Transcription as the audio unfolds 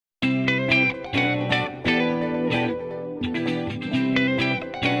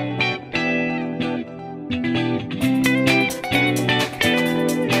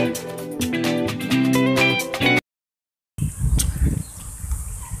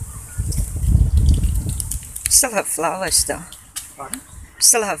Still have flowers though. Pardon?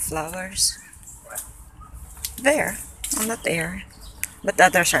 Still have flowers. There. Oh, not there. But the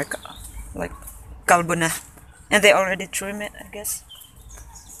others are like kalbo na. And they already trim it, I guess.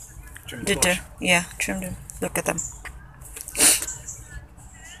 Did they? Yeah, trimmed them. Look at them.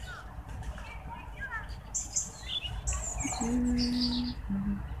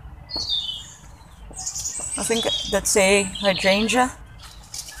 I think that's a hydrangea.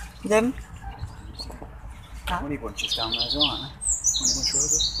 Them. Honey bunches down there as well, aren't they? Honey bunch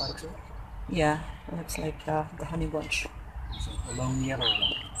roses, by the looks of it. Yeah, looks like the honey bunch. A long yellow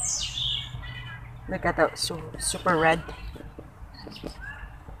one. Look at that, super red.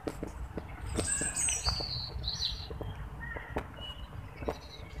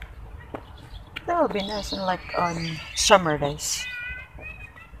 That would be nice in like on summer days.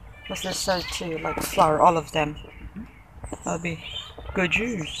 Because they start to like flower, all of them. That'll be good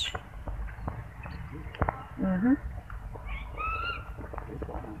use. Mm-hmm.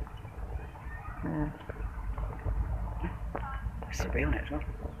 Yeah. There's a bee on it as well.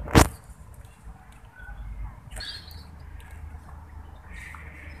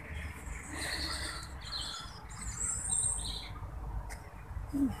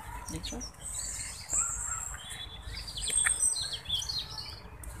 That's right.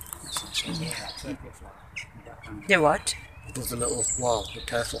 The what? Above the little wall, the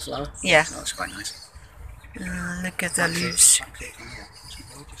turtle flower. Yeah. Oh, that's quite nice. Look at the leaves.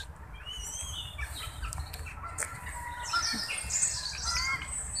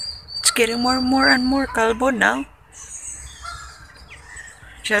 It's getting more and more kalbo now.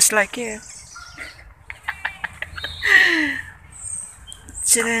 Just like you.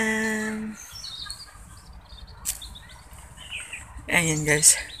 Ta-da! Ayan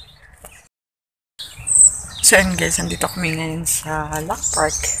guys. So ayan guys, andito kami ngayon sa Lock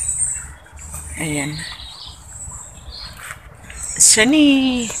Park. Ayan.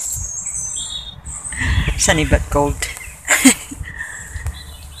 Sunny! Sunny but cold.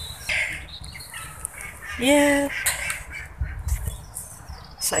 Yep.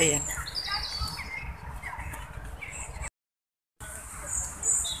 So ayan.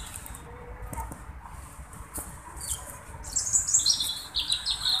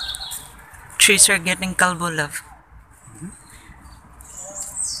 Trees are getting kalbo, love.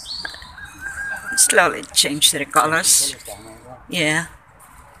 Slowly change their colors. Yeah.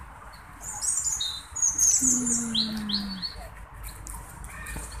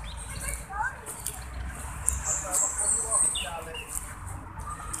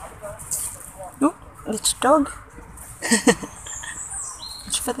 Oh, it's a dog.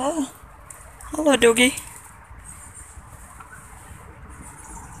 What's for that? Hello, doggy.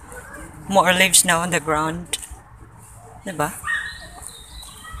 More leaves now on the ground. Diba?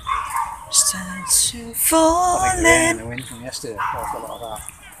 Starts to falling. The wind from yesterday caused a lot of that.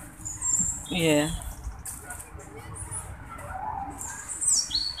 Yeah.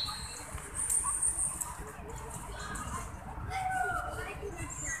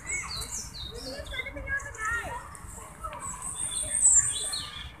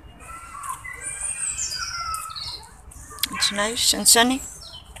 It's nice and sunny.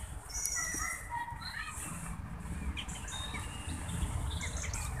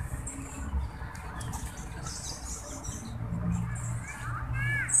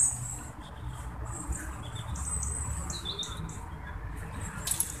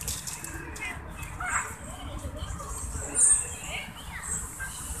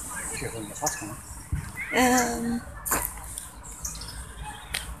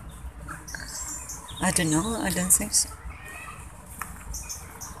 I don't know. I don't think so.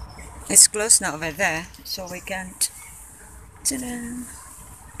 It's closed now over there, so we can't. Ta-da!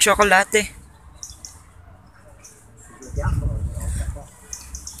 Chocolate.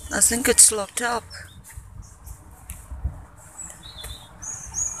 I think it's locked up.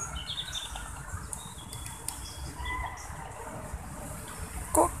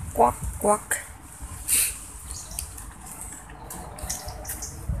 Quack, quack, quack.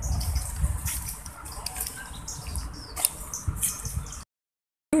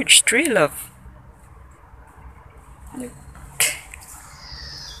 Huge tree, love. Look.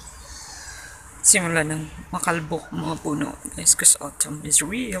 Simula ng makalbok mga puno, guys, because autumn is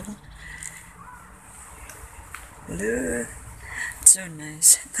real. Look. It's so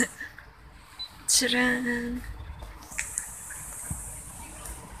nice. Ta-da!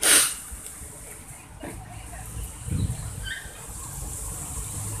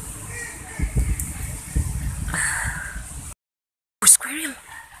 Oh, squirrel!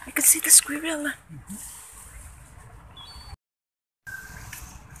 I can see the squirrel.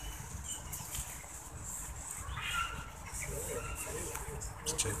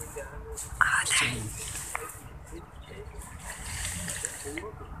 Ah,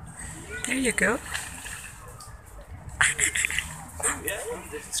 there you go.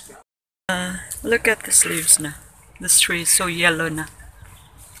 Look at the sleeves now. This tree is so yellow now.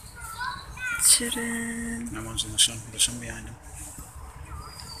 Ta-da. That one's in the sun, with the sun behind him.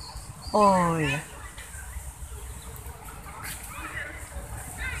 Oh yeah.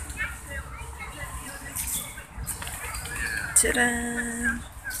 Ta-da.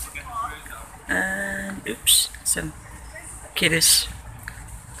 And oops, some kiddies.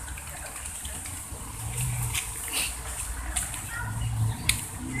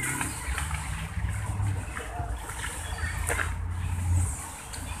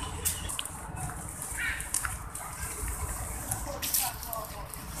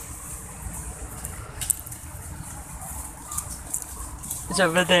 It's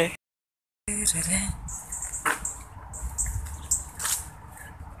over there.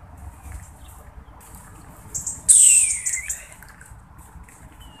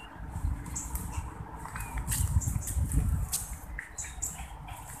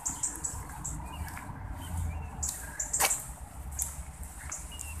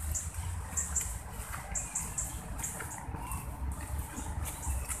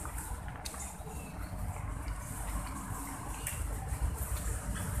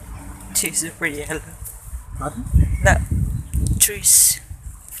 She's super yellow. Pardon? That tree's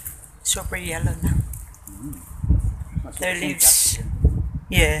super yellow now. Their leaves.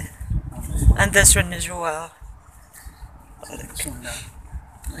 Yeah. And this one as well. This one down.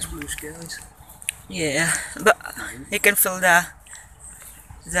 Nice blue skies. Yeah. But you can feel the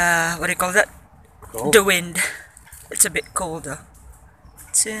what do you call that? Cold. The wind. It's a bit colder.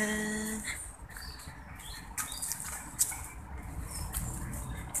 Ta-